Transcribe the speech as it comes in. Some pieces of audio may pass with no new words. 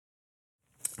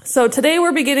So today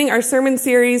we're beginning our sermon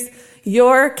series,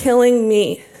 You're Killing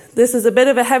Me. This is a bit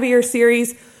of a heavier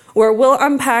series where we'll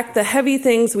unpack the heavy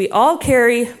things we all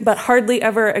carry but hardly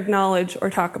ever acknowledge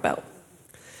or talk about.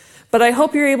 But I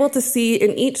hope you're able to see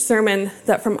in each sermon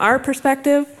that from our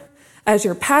perspective, as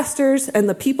your pastors and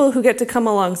the people who get to come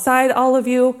alongside all of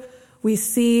you, we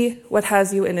see what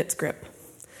has you in its grip.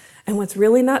 And what's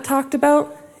really not talked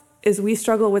about is we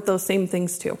struggle with those same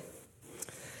things too.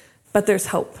 But there's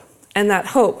hope. And that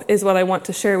hope is what I want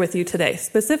to share with you today,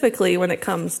 specifically when it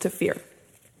comes to fear.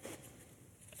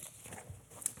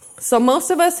 So most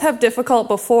of us have difficult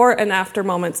before and after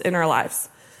moments in our lives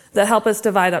that help us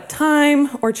divide up time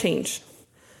or change.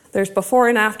 There's before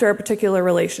and after a particular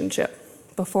relationship,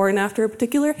 before and after a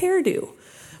particular hairdo,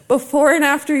 before and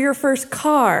after your first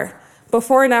car,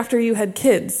 before and after you had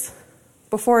kids,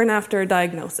 before and after a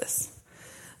diagnosis.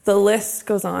 The list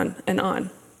goes on and on.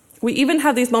 We even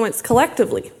have these moments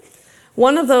collectively.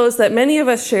 One of those that many of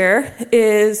us share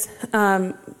is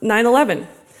 9/11.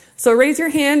 So raise your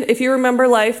hand if you remember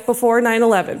life before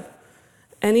 9/11.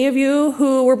 Any of you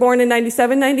who were born in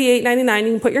 97, 98, 99,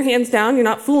 you can put your hands down. You're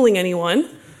not fooling anyone.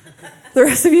 The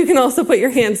rest of you can also put your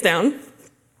hands down.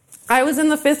 I was in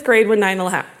the 5th grade when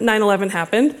 9/11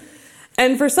 happened.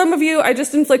 And for some of you, I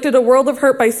just inflicted a world of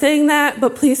hurt by saying that,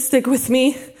 but please stick with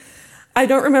me. I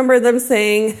don't remember them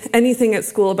saying anything at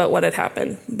school about what had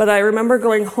happened, but I remember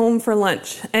going home for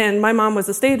lunch, and my mom was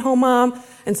a stay-at-home mom,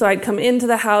 and so I'd come into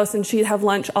the house and she'd have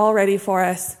lunch all ready for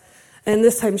us, and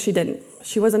this time she didn't.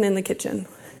 She wasn't in the kitchen.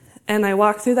 And I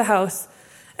walked through the house,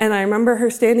 and I remember her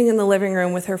standing in the living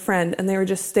room with her friend, and they were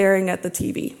just staring at the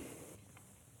TV.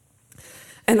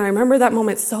 And I remember that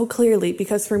moment so clearly,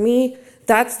 because for me,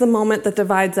 that's the moment that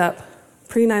divides up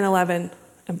pre-9/11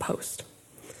 and post.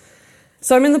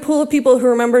 So I'm in the pool of people who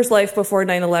remembers life before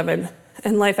 9/11,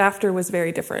 and life after was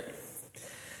very different.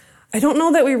 I don't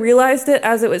know that we realized it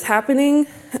as it was happening,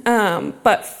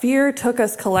 but fear took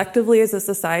us collectively as a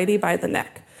society by the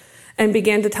neck and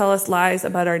began to tell us lies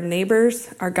about our neighbors,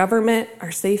 our government,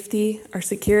 our safety, our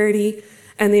security,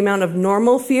 and the amount of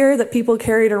normal fear that people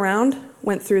carried around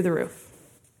went through the roof.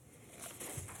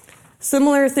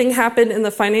 Similar thing happened in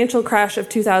the financial crash of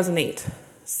 2008.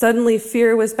 Suddenly,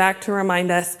 fear was back to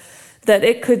remind us that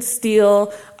it could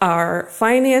steal our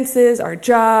finances, our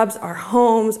jobs, our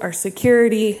homes, our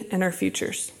security, and our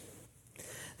futures.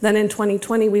 Then in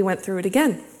 2020, we went through it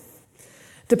again.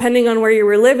 Depending on where you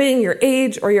were living, your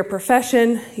age, or your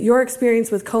profession, your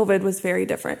experience with COVID was very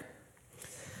different.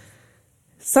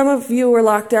 Some of you were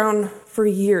locked down for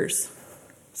years.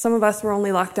 Some of us were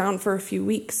only locked down for a few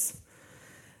weeks.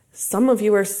 Some of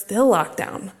you are still locked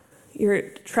down. You're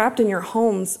trapped in your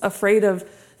homes, afraid of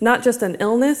not just an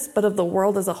illness, but of the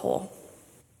world as a whole.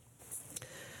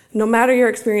 No matter your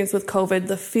experience with COVID,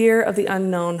 the fear of the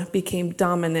unknown became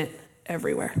dominant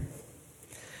everywhere.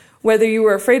 Whether you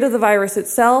were afraid of the virus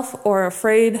itself or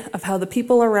afraid of how the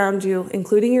people around you,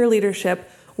 including your leadership,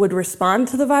 would respond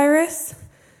to the virus,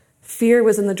 fear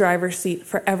was in the driver's seat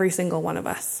for every single one of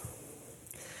us.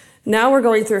 Now we're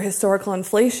going through historical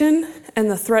inflation and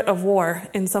the threat of war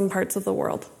in some parts of the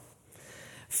world.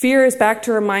 Fear is back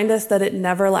to remind us that it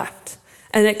never left,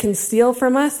 and it can steal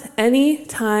from us any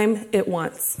time it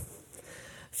wants.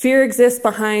 Fear exists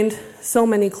behind so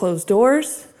many closed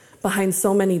doors, behind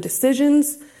so many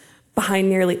decisions, behind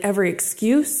nearly every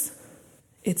excuse.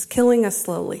 It's killing us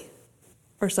slowly,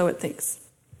 or so it thinks.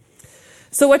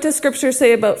 So what does Scripture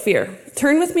say about fear?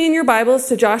 Turn with me in your Bibles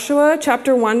to Joshua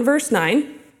chapter 1, verse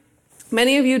 9.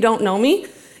 Many of you don't know me.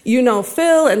 You know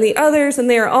Phil and the others, and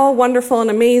they are all wonderful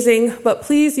and amazing, but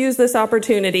please use this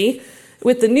opportunity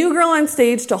with the new girl on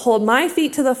stage to hold my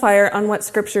feet to the fire on what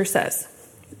Scripture says.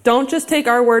 Don't just take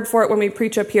our word for it when we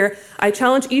preach up here. I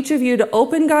challenge each of you to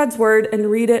open God's word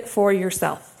and read it for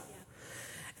yourself.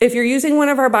 If you're using one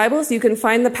of our Bibles, you can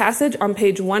find the passage on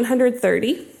page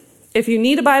 130. If you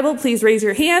need a Bible, please raise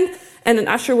your hand, and an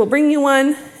usher will bring you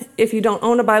one. If you don't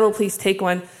own a Bible, please take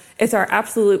one. It's our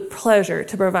absolute pleasure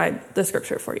to provide the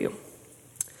Scripture for you.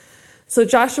 So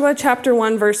Joshua chapter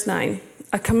 1, verse 9,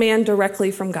 a command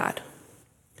directly from God.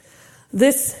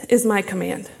 This is my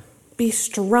command. Be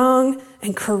strong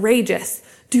and courageous.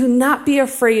 Do not be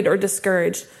afraid or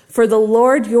discouraged, for the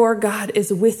Lord your God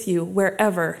is with you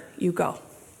wherever you go.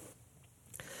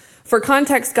 For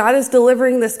context, God is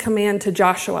delivering this command to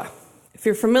Joshua. If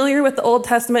you're familiar with the Old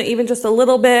Testament, even just a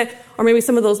little bit, or maybe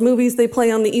some of those movies they play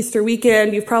on the Easter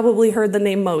weekend, you've probably heard the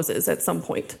name Moses at some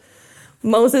point.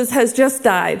 Moses has just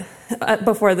died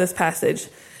before this passage,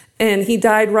 and he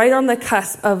died right on the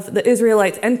cusp of the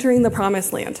Israelites entering the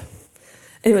Promised Land.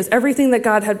 It was everything that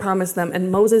God had promised them,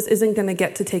 and Moses isn't going to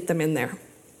get to take them in there.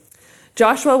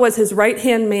 Joshua was his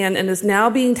right-hand man and is now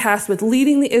being tasked with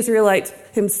leading the Israelites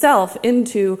himself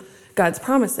into God's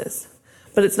promises.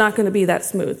 But it's not going to be that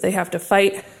smooth. They have to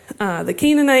fight the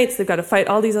Canaanites. They've got to fight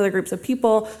all these other groups of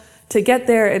people to get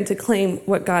there and to claim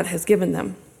what God has given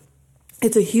them.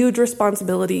 It's a huge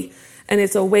responsibility, and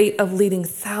it's a weight of leading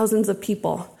thousands of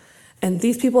people. And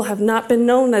these people have not been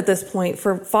known at this point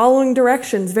for following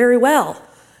directions very well.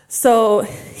 So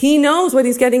he knows what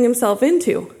he's getting himself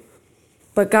into.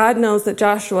 But God knows that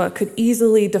Joshua could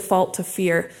easily default to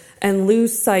fear and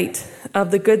lose sight of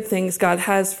the good things God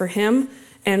has for him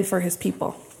and for his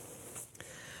people.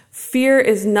 Fear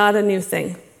is not a new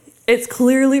thing. It's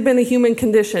clearly been a human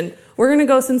condition. We're going to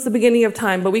go since the beginning of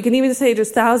time, but we can even say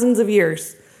just thousands of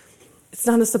years. It's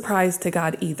not a surprise to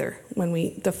God either when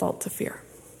we default to fear.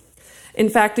 In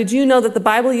fact, did you know that the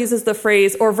Bible uses the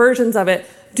phrase, or versions of it,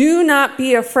 do not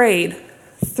be afraid,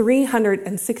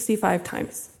 365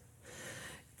 times?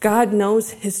 God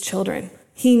knows his children.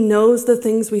 He knows the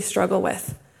things we struggle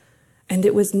with. And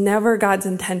it was never God's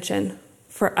intention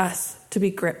for us to be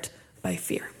gripped by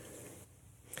fear.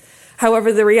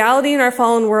 However, the reality in our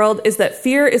fallen world is that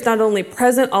fear is not only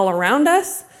present all around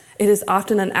us, it is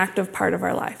often an active part of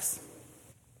our lives.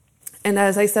 And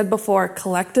as I said before,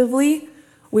 collectively,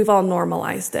 we've all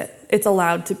normalized it. It's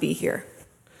allowed to be here.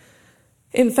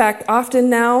 In fact, often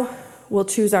now, we'll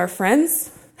choose our friends,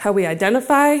 how we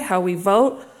identify, how we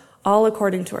vote, all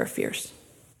according to our fears.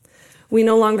 We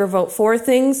no longer vote for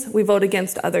things, we vote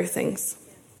against other things.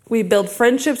 We build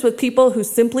friendships with people who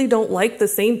simply don't like the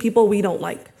same people we don't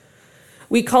like.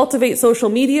 We cultivate social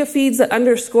media feeds that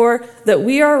underscore that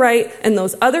we are right and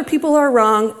those other people are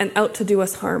wrong and out to do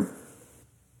us harm.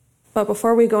 But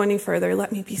before we go any further,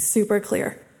 let me be super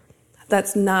clear.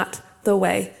 That's not the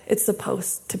way it's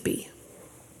supposed to be.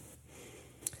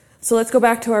 So let's go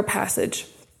back to our passage.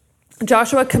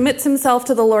 Joshua commits himself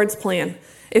to the Lord's plan.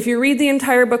 If you read the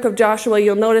entire book of Joshua,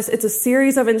 you'll notice it's a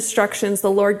series of instructions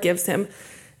the Lord gives him,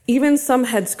 even some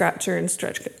head-scratcher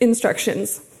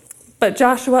instructions. But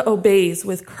Joshua obeys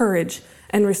with courage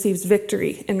and receives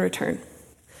victory in return.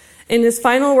 In his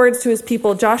final words to his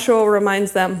people, Joshua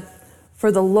reminds them,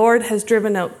 "For the Lord has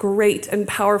driven out great and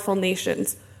powerful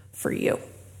nations for you,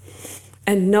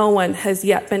 and no one has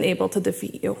yet been able to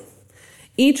defeat you.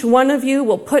 Each one of you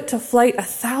will put to flight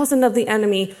 1,000 of the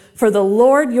enemy, for the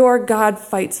Lord your God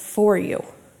fights for you,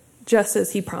 just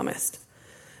as he promised.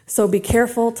 So be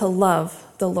careful to love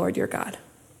the Lord your God."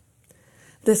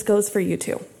 This goes for you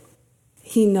too.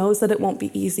 He knows that it won't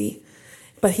be easy,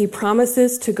 but he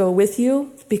promises to go with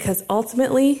you because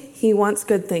ultimately he wants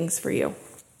good things for you.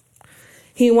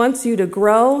 He wants you to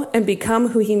grow and become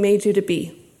who he made you to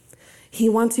be. He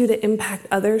wants you to impact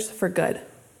others for good.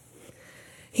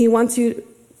 He wants you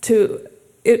to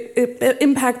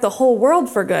impact the whole world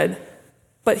for good,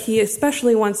 but he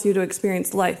especially wants you to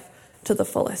experience life to the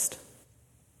fullest.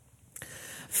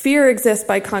 Fear exists,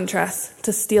 by contrast,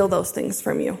 to steal those things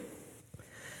from you.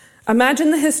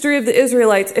 Imagine the history of the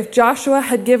Israelites if Joshua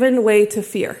had given way to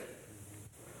fear.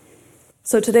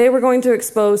 So today we're going to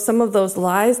expose some of those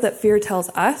lies that fear tells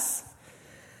us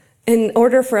in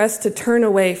order for us to turn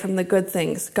away from the good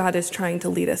things God is trying to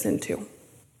lead us into.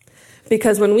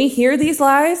 Because when we hear these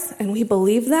lies and we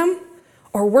believe them,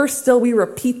 or worse still, we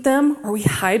repeat them or we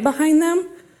hide behind them,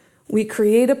 we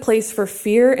create a place for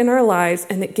fear in our lives,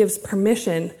 and it gives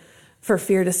permission for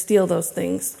fear to steal those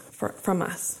things from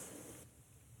us.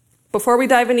 Before we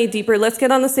dive any deeper, let's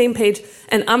get on the same page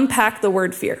and unpack the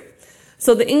word fear.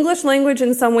 So the English language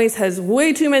in some ways has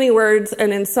way too many words,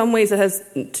 and in some ways it has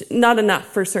not enough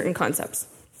for certain concepts.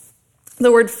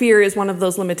 The word fear is one of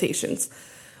those limitations.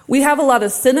 We have a lot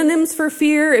of synonyms for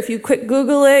fear. If you quick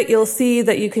Google it, you'll see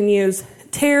that you can use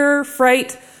terror,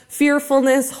 fright,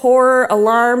 fearfulness, horror,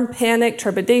 alarm, panic,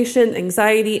 trepidation,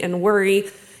 anxiety, and worry.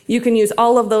 You can use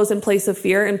all of those in place of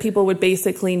fear, and people would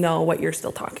basically know what you're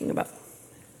still talking about.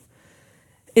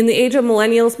 In the age of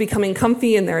millennials becoming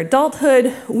comfy in their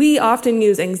adulthood, we often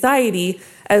use anxiety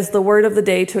as the word of the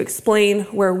day to explain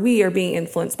where we are being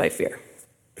influenced by fear.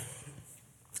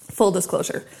 Full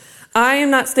disclosure, I am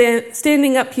not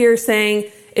standing up here saying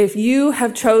if you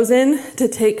have chosen to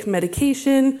take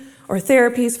medication or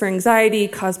therapies for anxiety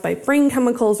caused by brain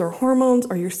chemicals or hormones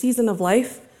or your season of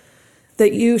life,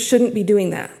 that you shouldn't be doing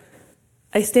that.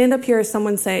 I stand up here as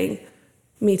someone saying,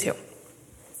 me too.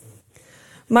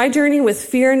 My journey with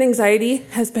fear and anxiety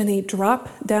has been a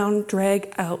drop-down,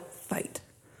 drag-out fight.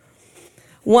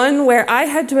 One where I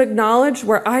had to acknowledge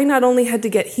where I not only had to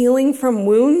get healing from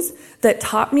wounds that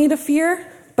taught me to fear,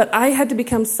 but I had to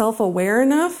become self-aware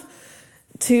enough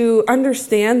to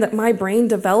understand that my brain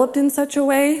developed in such a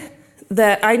way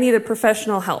that I needed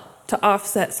professional help to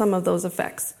offset some of those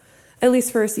effects, at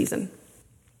least for a season.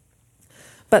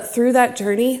 But through that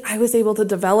journey, I was able to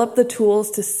develop the tools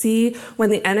to see when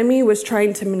the enemy was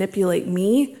trying to manipulate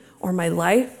me or my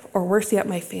life, or worse yet,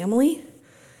 my family.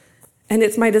 And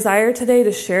it's my desire today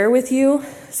to share with you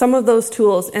some of those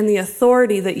tools and the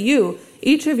authority that you,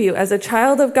 each of you, as a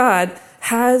child of God,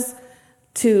 has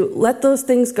to let those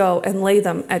things go and lay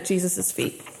them at Jesus'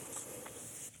 feet.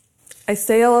 I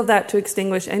say all of that to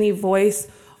extinguish any voice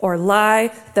or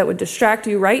lie that would distract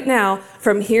you right now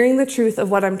from hearing the truth of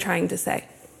what I'm trying to say.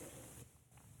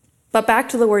 But back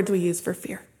to the words we use for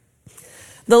fear.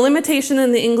 The limitation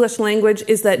in the English language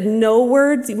is that no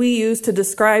words we use to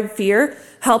describe fear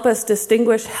help us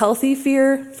distinguish healthy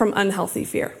fear from unhealthy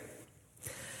fear.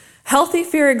 Healthy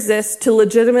fear exists to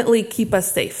legitimately keep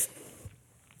us safe.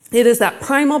 It is that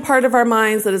primal part of our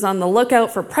minds that is on the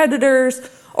lookout for predators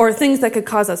or things that could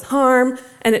cause us harm,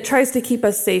 and it tries to keep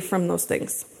us safe from those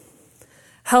things.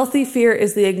 Healthy fear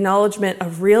is the acknowledgement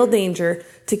of real danger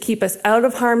to keep us out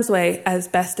of harm's way as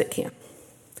best it can.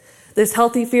 This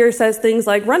healthy fear says things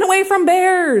like, run away from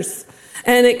bears,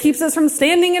 and it keeps us from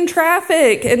standing in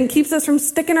traffic and keeps us from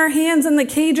sticking our hands in the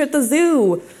cage at the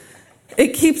zoo.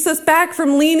 It keeps us back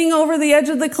from leaning over the edge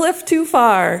of the cliff too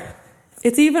far.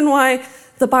 It's even why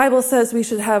the Bible says we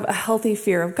should have a healthy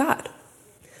fear of God.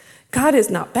 God is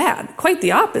not bad, quite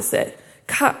the opposite.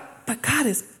 But God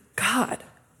is God,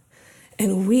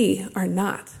 and we are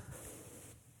not.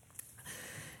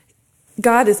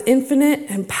 God is infinite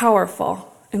and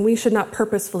powerful, and we should not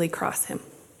purposefully cross him.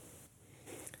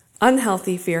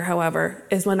 Unhealthy fear, however,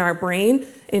 is when our brain,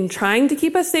 in trying to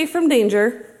keep us safe from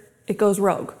danger, it goes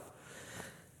rogue.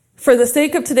 For the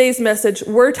sake of today's message,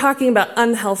 we're talking about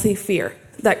unhealthy fear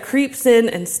that creeps in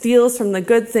and steals from the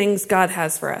good things God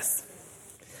has for us.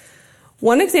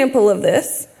 One example of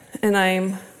this, and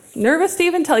I'm nervous to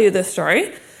even tell you this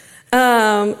story,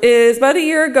 is about a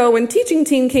year ago when teaching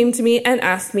team came to me and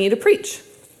asked me to preach.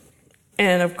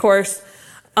 And of course,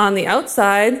 on the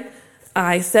outside,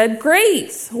 I said,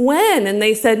 great, when? And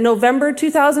they said November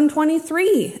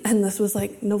 2023. And this was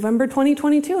like November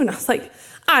 2022. And I was like,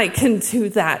 I can do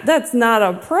that. That's not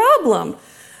a problem.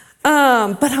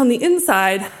 But on the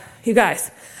inside, you guys,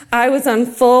 I was on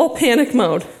full panic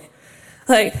mode.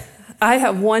 Like, I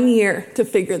have 1 year to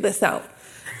figure this out.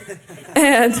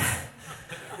 And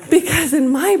because in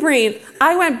my brain,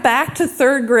 I went back to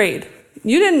third grade.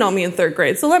 You didn't know me in third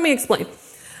grade, so let me explain.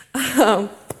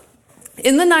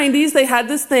 In the 90s, they had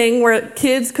this thing where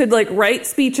kids could write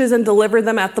speeches and deliver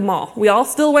them at the mall. We all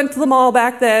still went to the mall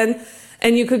back then,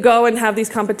 and you could go and have these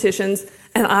competitions.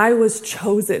 And I was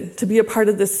chosen to be a part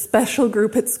of this special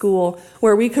group at school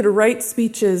where we could write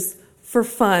speeches for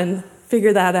fun,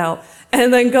 figure that out,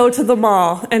 and then go to the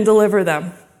mall and deliver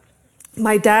them.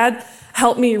 My dad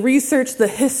helped me research the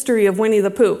history of Winnie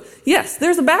the Pooh. Yes,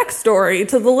 there's a backstory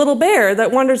to the little bear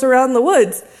that wanders around the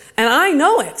woods, and I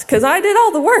know it because I did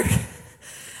all the work.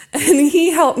 And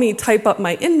he helped me type up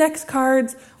my index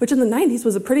cards, which in the 90s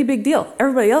was a pretty big deal.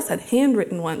 Everybody else had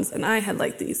handwritten ones, and I had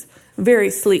these very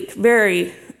sleek,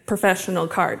 very professional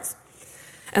cards.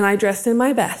 And I dressed in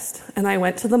my best, and I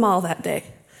went to the mall that day.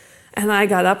 And I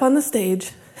got up on the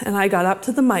stage, and I got up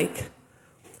to the mic,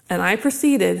 and I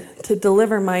proceeded to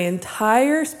deliver my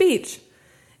entire speech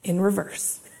in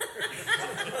reverse.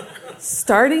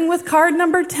 Starting with card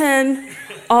number 10,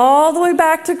 all the way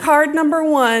back to card number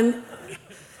 1,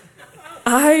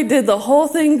 I did the whole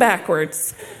thing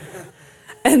backwards.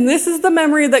 And this is the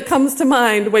memory that comes to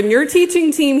mind when your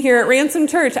teaching team here at Ransom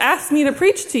Church asks me to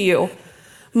preach to you.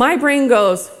 My brain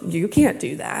goes, you can't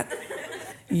do that.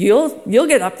 You'll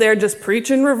get up there and just preach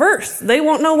in reverse. They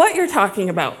won't know what you're talking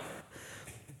about.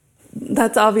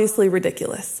 That's obviously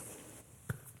ridiculous.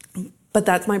 But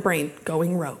that's my brain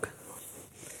going rogue.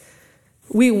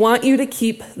 We want you to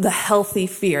keep the healthy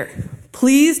fear.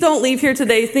 Please don't leave here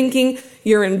today thinking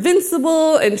you're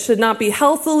invincible and should not be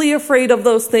healthily afraid of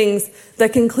those things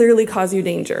that can clearly cause you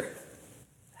danger.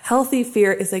 Healthy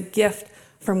fear is a gift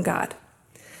from God.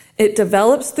 It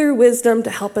develops through wisdom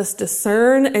to help us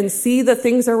discern and see the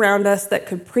things around us that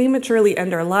could prematurely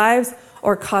end our lives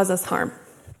or cause us harm.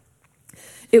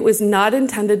 It was not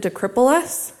intended to cripple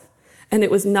us, and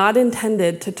it was not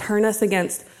intended to turn us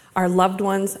against our loved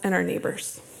ones and our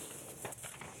neighbors.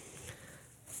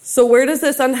 So where does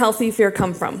this unhealthy fear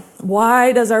come from?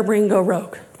 Why does our brain go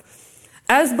rogue?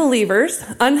 As believers,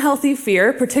 unhealthy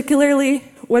fear, particularly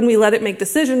when we let it make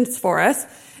decisions for us,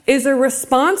 is a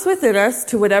response within us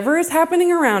to whatever is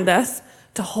happening around us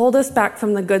to hold us back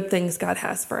from the good things God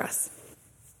has for us.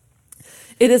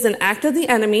 It is an act of the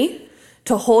enemy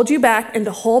to hold you back and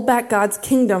to hold back God's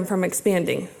kingdom from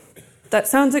expanding. That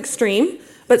sounds extreme,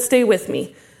 but stay with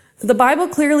me. The Bible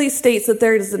clearly states that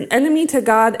there is an enemy to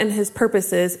God and his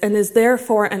purposes and is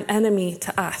therefore an enemy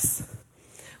to us.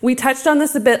 We touched on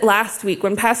this a bit last week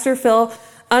when Pastor Phil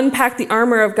unpacked the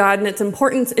armor of God and its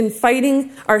importance in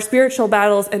fighting our spiritual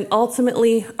battles and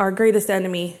ultimately our greatest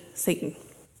enemy, Satan.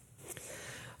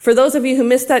 For those of you who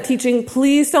missed that teaching,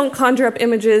 please don't conjure up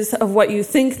images of what you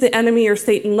think the enemy or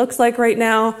Satan looks like right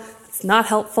now. It's not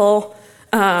helpful.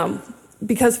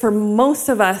 Because for most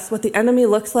of us, what the enemy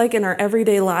looks like in our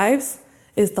everyday lives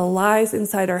is the lies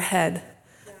inside our head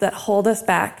that hold us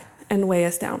back and weigh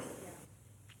us down.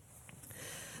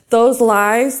 Those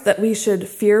lies that we should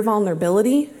fear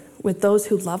vulnerability with those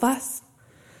who love us,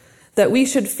 that we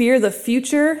should fear the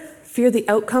future, fear the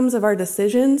outcomes of our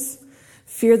decisions,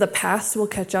 fear the past will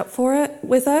catch up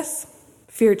with us,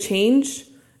 fear change,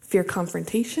 fear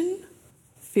confrontation,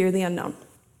 fear the unknown.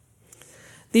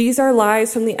 These are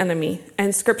lies from the enemy,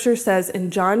 and Scripture says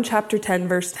in John chapter 10,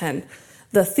 verse 10,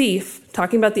 the thief,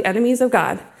 talking about the enemies of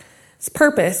God, his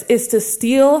purpose is to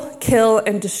steal, kill,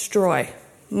 and destroy.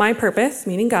 My purpose,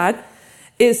 meaning God,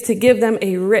 is to give them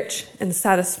a rich and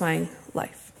satisfying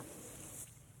life.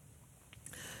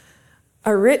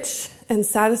 A rich and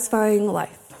satisfying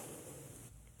life.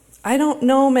 I don't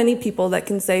know many people that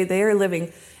can say they are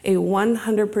living a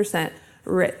 100%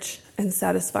 rich and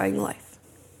satisfying life.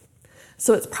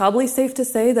 So it's probably safe to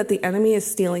say that the enemy is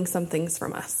stealing some things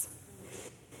from us.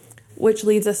 Which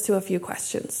leads us to a few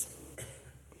questions.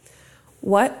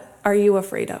 What are you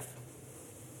afraid of?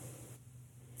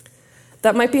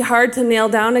 That might be hard to nail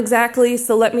down exactly,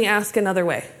 so let me ask another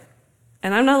way.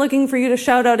 And I'm not looking for you to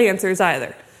shout out answers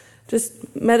either.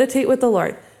 Just meditate with the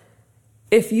Lord.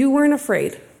 If you weren't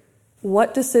afraid,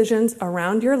 what decisions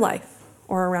around your life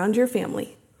or around your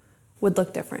family would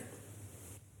look different?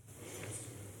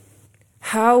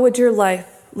 How would your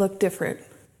life look different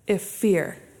if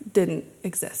fear didn't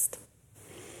exist?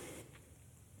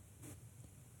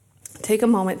 Take a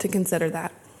moment to consider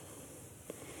that.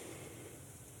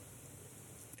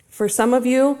 For some of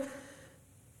you,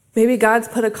 maybe God's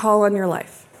put a call on your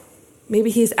life. Maybe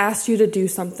he's asked you to do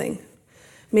something.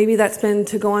 Maybe that's been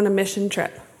to go on a mission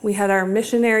trip. We had our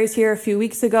missionaries here a few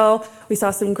weeks ago. We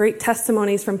saw some great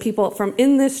testimonies from people from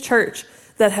in this church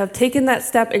that have taken that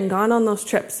step and gone on those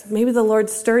trips. Maybe the Lord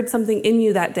stirred something in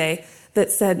you that day that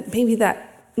said, maybe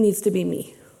that needs to be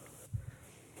me.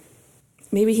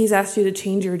 Maybe he's asked you to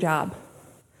change your job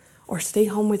or stay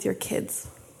home with your kids,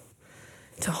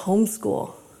 to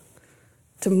homeschool,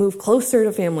 to move closer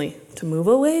to family, to move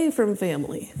away from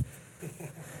family,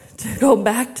 to go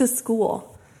back to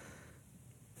school,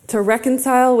 to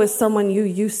reconcile with someone you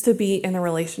used to be in a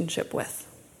relationship with,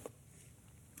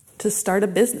 to start a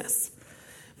business.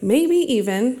 Maybe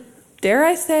even, dare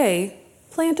I say,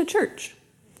 plant a church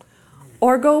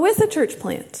or go with a church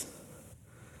plant.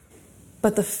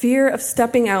 But the fear of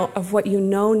stepping out of what you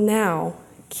know now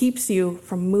keeps you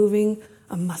from moving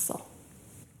a muscle.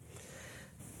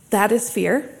 That is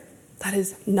fear. That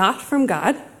is not from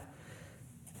God.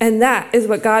 And that is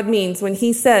what God means when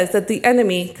he says that the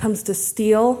enemy comes to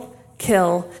steal,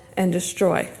 kill, and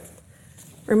destroy.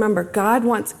 Remember, God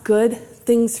wants good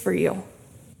things for you.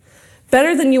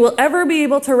 Better than you will ever be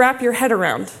able to wrap your head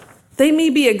around. They may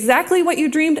be exactly what you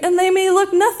dreamed, and they may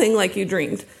look nothing like you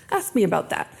dreamed. Ask me about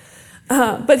that.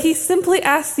 But he simply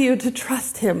asks you to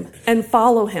trust him and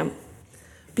follow him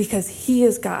because he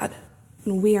is God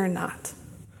and we are not.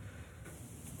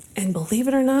 And believe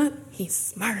it or not, he's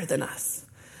smarter than us.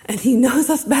 And he knows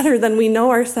us better than we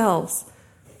know ourselves.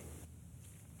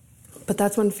 But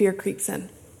that's when fear creeps in.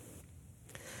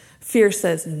 Fear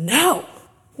says, no,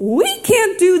 we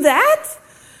can't do that.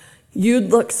 You'd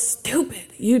look stupid.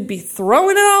 You'd be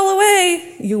throwing it all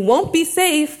away. You won't be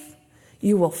safe.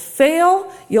 You will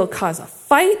fail. You'll cause a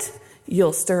fight.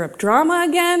 You'll stir up drama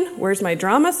again. Where's my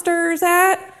drama stirrers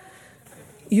at?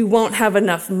 You won't have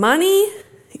enough money.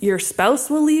 Your spouse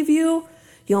will leave you.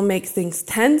 You'll make things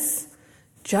tense.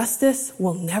 Justice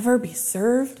will never be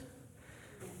served.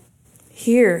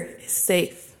 Here is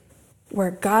safe.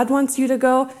 Where God wants you to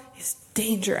go is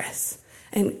dangerous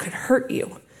and could hurt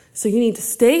you. So you need to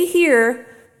stay here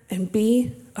and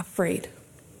be afraid.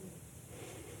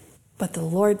 But the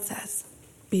Lord says,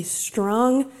 be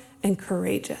strong and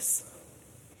courageous.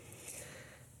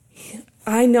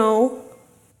 I know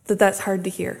that that's hard to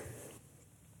hear.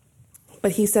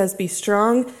 But he says, be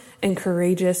strong and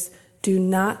courageous. Do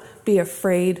not be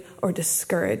afraid or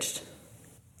discouraged.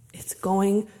 It's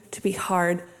going to be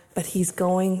hard, but he's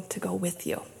going to go with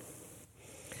you.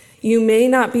 You may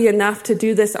not be enough to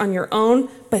do this on your own,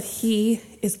 but he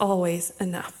is always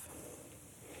enough.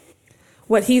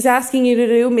 What he's asking you to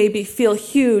do may feel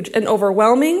huge and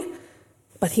overwhelming,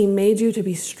 but he made you to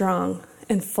be strong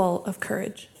and full of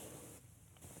courage.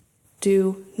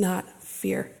 Do not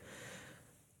fear.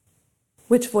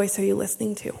 Which voice are you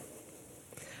listening to?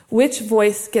 Which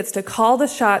voice gets to call the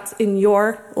shots in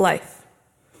your life?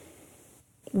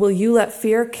 Will you let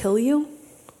fear kill you,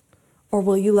 or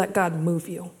will you let God move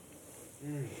you?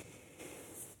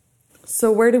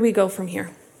 So where do we go from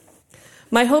here?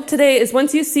 My hope today is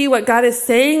once you see what God is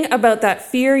saying about that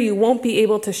fear, you won't be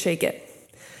able to shake it.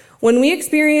 When we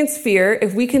experience fear,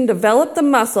 if we can develop the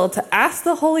muscle to ask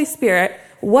the Holy Spirit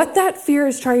what that fear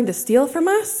is trying to steal from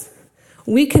us,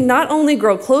 we can not only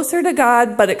grow closer to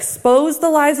God, but expose the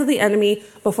lies of the enemy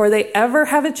before they ever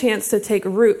have a chance to take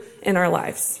root in our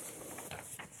lives.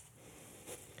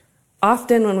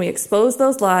 Often when we expose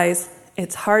those lies,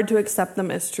 it's hard to accept them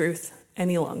as truth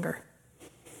any longer.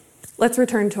 Let's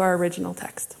return to our original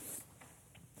text.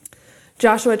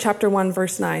 Joshua chapter 1,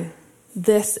 verse 9.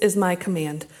 This is my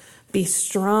command. Be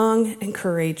strong and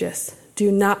courageous.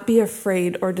 Do not be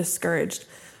afraid or discouraged,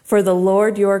 for the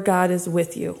Lord your God is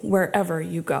with you wherever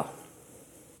you go.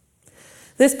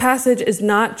 This passage is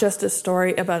not just a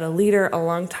story about a leader a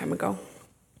long time ago.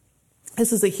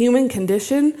 This is a human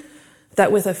condition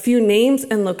that with a few names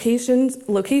and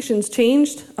locations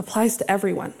changed applies to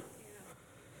everyone.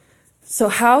 So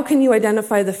how can you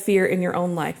identify the fear in your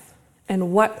own life?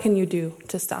 And what can you do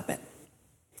to stop it?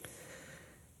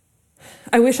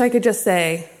 I wish I could just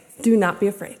say, do not be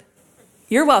afraid.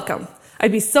 You're welcome.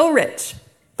 I'd be so rich,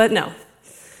 but no.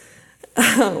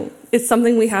 It's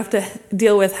something we have to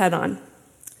deal with head on.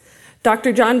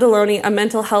 Dr. John Deloney, a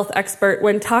mental health expert,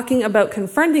 when talking about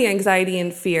confronting anxiety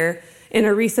and fear, in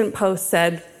a recent post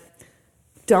said,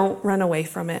 don't run away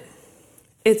from it.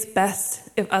 It's best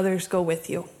if others go with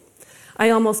you. I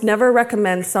almost never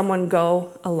recommend someone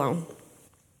go alone.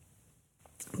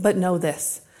 But know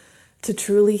this, to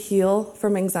truly heal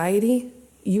from anxiety,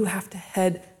 you have to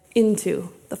head into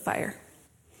the fire,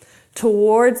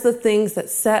 towards the things that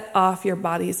set off your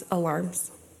body's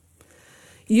alarms.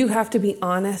 You have to be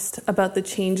honest about the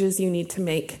changes you need to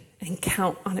make and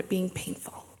count on it being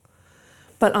painful.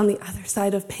 But on the other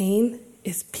side of pain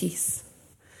is peace,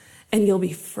 and you'll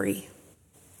be free.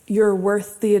 You're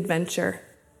worth the adventure.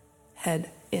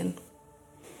 Head in.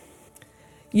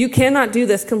 You cannot do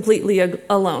this completely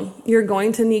alone. You're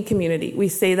going to need community. We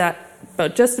say that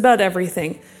about just about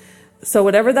everything. So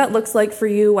whatever that looks like for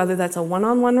you, whether that's a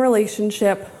one-on-one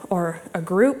relationship or a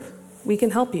group, we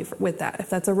can help you with that if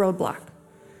that's a roadblock.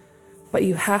 But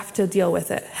you have to deal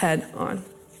with it head on.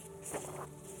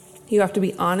 You have to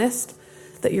be honest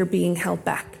that you're being held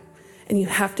back. And you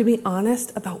have to be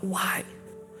honest about why.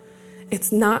 It's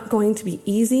not going to be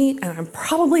easy, and I'm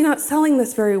probably not selling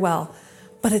this very well,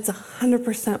 but it's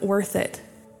 100% worth it.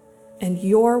 And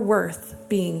you're worth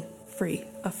being free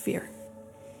of fear.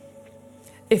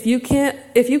 If you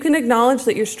can acknowledge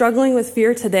that you're struggling with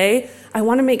fear today, I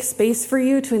want to make space for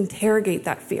you to interrogate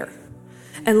that fear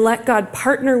and let God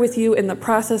partner with you in the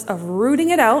process of rooting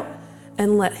it out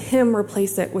and let Him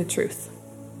replace it with truth.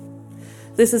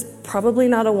 This is probably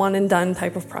not a one and done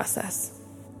type of process.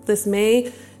 This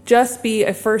may just be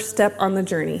a first step on the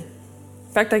journey.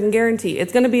 In fact, I can guarantee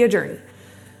it's going to be a journey.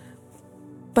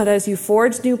 But as you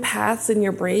forge new paths in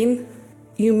your brain,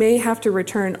 you may have to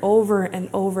return over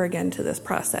and over again to this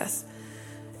process.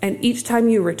 And each time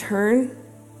you return,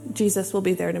 Jesus will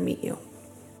be there to meet you.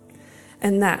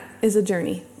 And that is a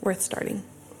journey worth starting.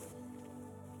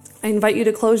 I invite you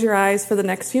to close your eyes for the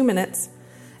next few minutes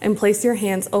and place your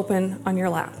hands open on your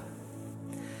lap.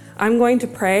 I'm going to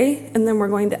pray, and then we're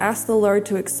going to ask the Lord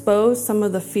to expose some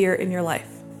of the fear in your life.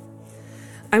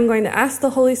 I'm going to ask the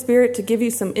Holy Spirit to give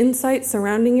you some insight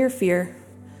surrounding your fear.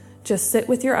 Just sit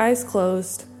with your eyes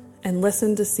closed and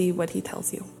listen to see what He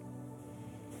tells you.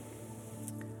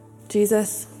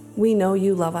 Jesus, we know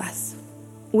you love us.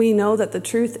 We know that the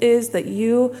truth is that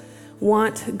you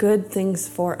want good things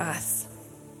for us.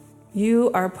 You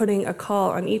are putting a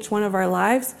call on each one of our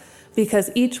lives because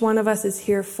each one of us is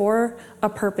here for a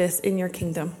purpose in your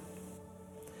kingdom.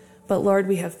 But Lord,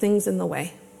 we have things in the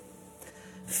way.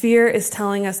 Fear is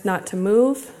telling us not to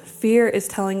move. Fear is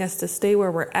telling us to stay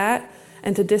where we're at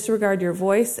and to disregard your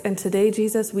voice. And today,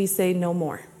 Jesus, we say no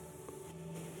more.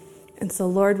 And so,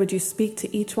 Lord, would you speak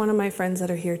to each one of my friends that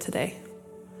are here today?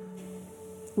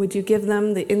 Would you give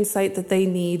them the insight that they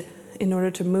need in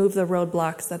order to move the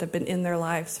roadblocks that have been in their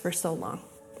lives for so long?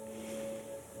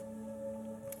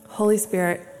 Holy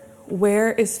Spirit,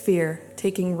 where is fear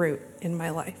taking root in my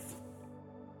life?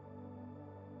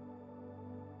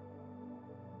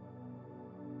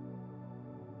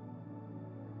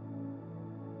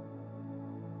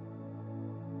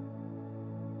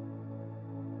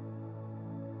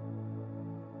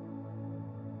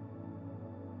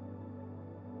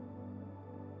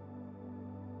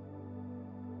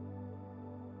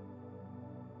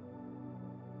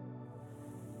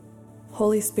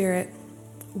 Holy Spirit,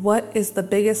 what is the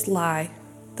biggest lie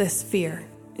this fear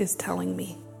is telling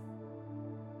me?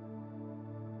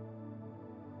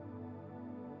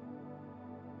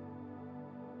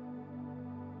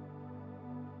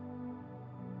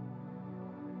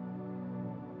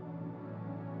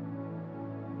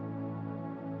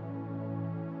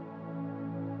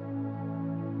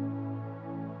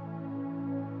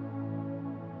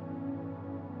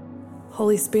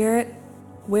 Holy Spirit,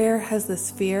 where has this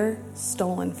fear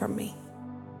stolen from me?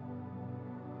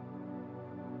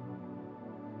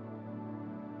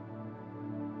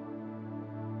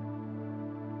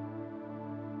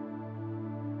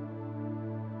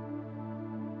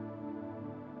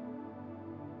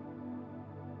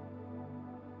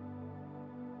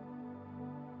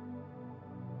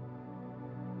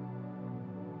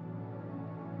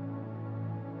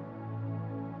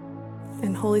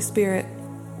 And Holy Spirit,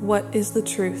 what is the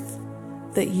truth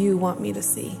that you want me to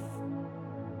see?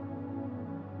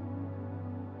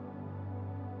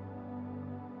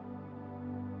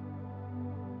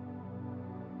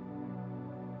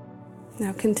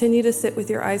 Now continue to sit with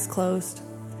your eyes closed.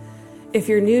 If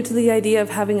you're new to the idea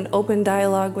of having an open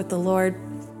dialogue with the Lord,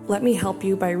 let me help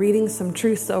you by reading some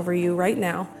truths over you right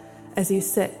now as you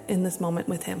sit in this moment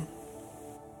with Him.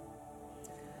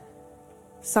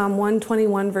 Psalm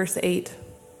 121, verse 8.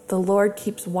 The Lord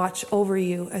keeps watch over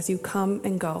you as you come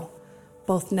and go,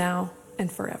 both now and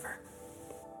forever.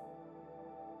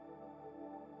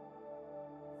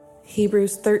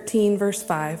 Hebrews 13, verse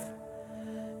 5.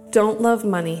 Don't love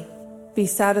money. Be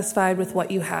satisfied with what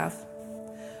you have.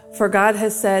 For God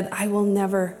has said, I will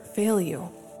never fail you.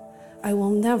 I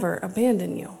will never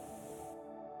abandon you.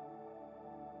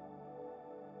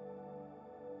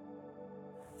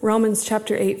 Romans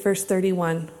chapter 8, verse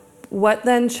 31. What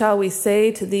then shall we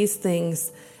say to these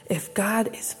things? If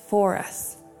God is for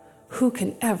us, who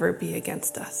can ever be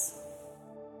against us?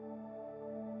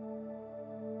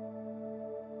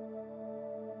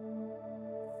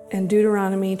 And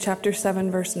Deuteronomy chapter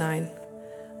 7, verse 9.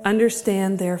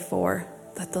 Understand, therefore,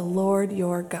 that the Lord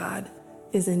your God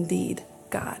is indeed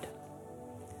God.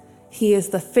 He is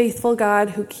the faithful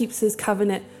God who keeps His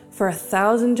covenant for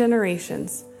 1,000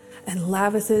 generations and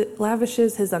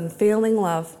lavishes His unfailing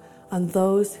love on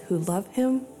those who love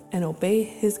Him and obey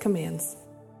His commands.